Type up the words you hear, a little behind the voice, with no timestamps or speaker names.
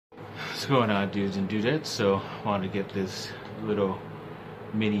What's going on, dudes and dudettes? So I wanted to get this little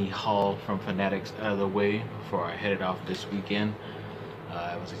mini haul from Fanatics out of the way before I headed off this weekend.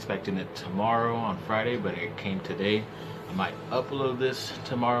 I was expecting it tomorrow on Friday, but it came today. I might upload this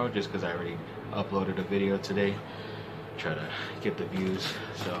tomorrow just because I already uploaded a video today. Try to get the views.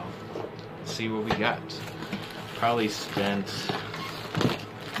 So let's see what we got. Probably spent,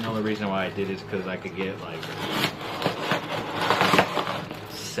 the only reason why I did it is because I could get like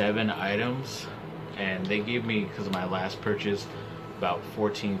 7 items, and they gave me, because of my last purchase, about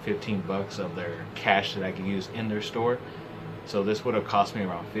 14-15 bucks of their cash that I could use in their store. So this would have cost me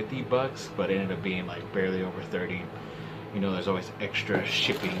around 50 bucks, but it ended up being like barely over 30. You know, there's always extra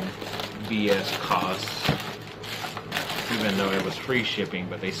shipping BS costs, even though it was free shipping,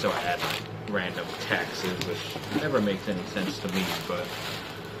 but they still add like random taxes, which never makes any sense to me, but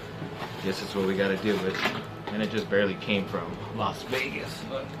I guess it's what we got to deal with. And it just barely came from Las Vegas,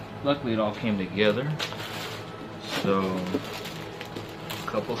 but luckily it all came together. So a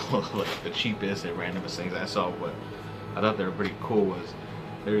couple of like the cheapest and randomest things I saw, what I thought they were pretty cool, was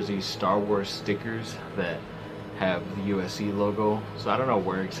there's these Star Wars stickers that have the USC logo. So I don't know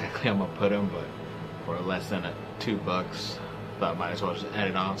where exactly I'm gonna put them, but for less than $2, I thought I might as well just add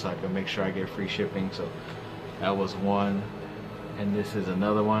it on so I can make sure I get free shipping. So that was one, and this is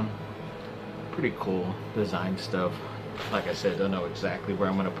another one. Pretty cool design stuff. Like I said, don't know exactly where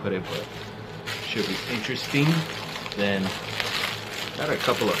I'm gonna put it, but should be interesting. Then got a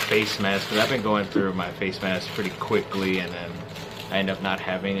couple of face masks, because I've been going through my face masks pretty quickly, and then I end up not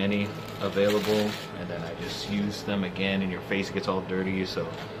having any available, and then I just use them again and your face gets all dirty. So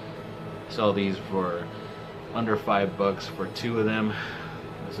I saw these for under $5 for 2 of them.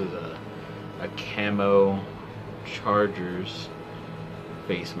 This is a camo Chargers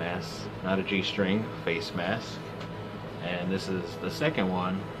face mask, not a G-string, face mask. And this is the second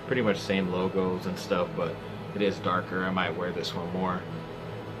one, pretty much same logos and stuff, but it is darker. I might wear this one more.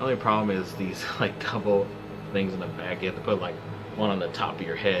 The only problem is these like double things in the back. You have to put like one on the top of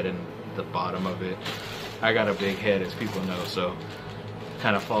your head and the bottom of it. I got a big head, as people know, so it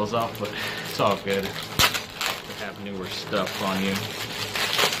kind of falls off, but it's all good to have newer stuff on you.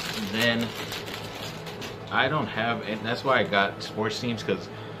 And then I don't have, and that's why I got sports teams, because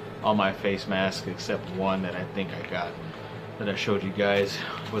all my face masks except one that I think I got that I showed you guys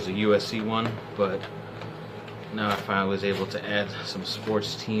was a USC one, but now I finally was able to add some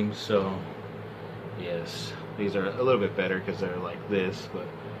sports teams. So yes, these are a little bit better because they're like this, but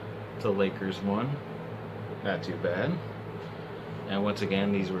it's a Lakers one, not too bad. And once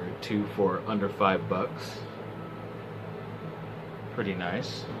again, these were 2 for under $5. Pretty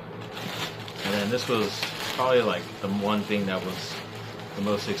nice. And then this was probably like the one thing that was the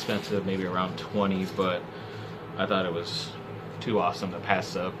most expensive, maybe around 20, but I thought it was too awesome to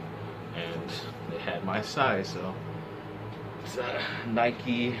pass up, and they had my size. So it's a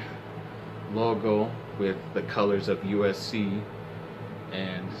Nike logo with the colors of USC,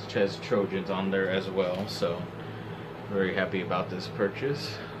 and it has Trojans on there as well. So very happy about this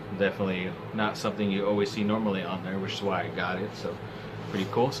purchase. Definitely not something you always see normally on there, which is why I got it. So pretty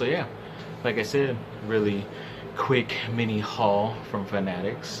cool. So yeah, like I said, really quick mini haul from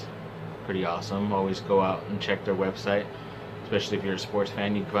Fanatics. Pretty awesome. Always go out and check their website, especially if you're a sports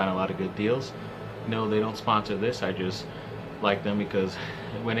fan. You can find a lot of good deals. No, they don't sponsor this. I just like them because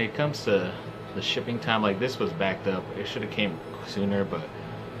when it comes to the shipping time, like this was backed up. It should have came sooner, but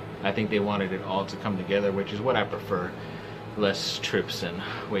I think they wanted it all to come together, which is what I prefer. Less trips and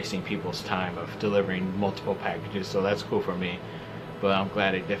wasting people's time of delivering multiple packages. So that's cool for me. But I'm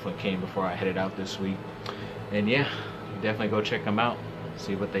glad it definitely came before I headed out this week. And yeah, definitely go check them out,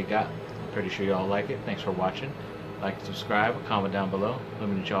 see what they got. Pretty sure y'all like it. Thanks for watching. Like and subscribe, comment down below. Let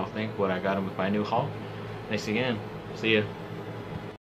me know what y'all think, what I got with my new haul. Thanks again. See ya.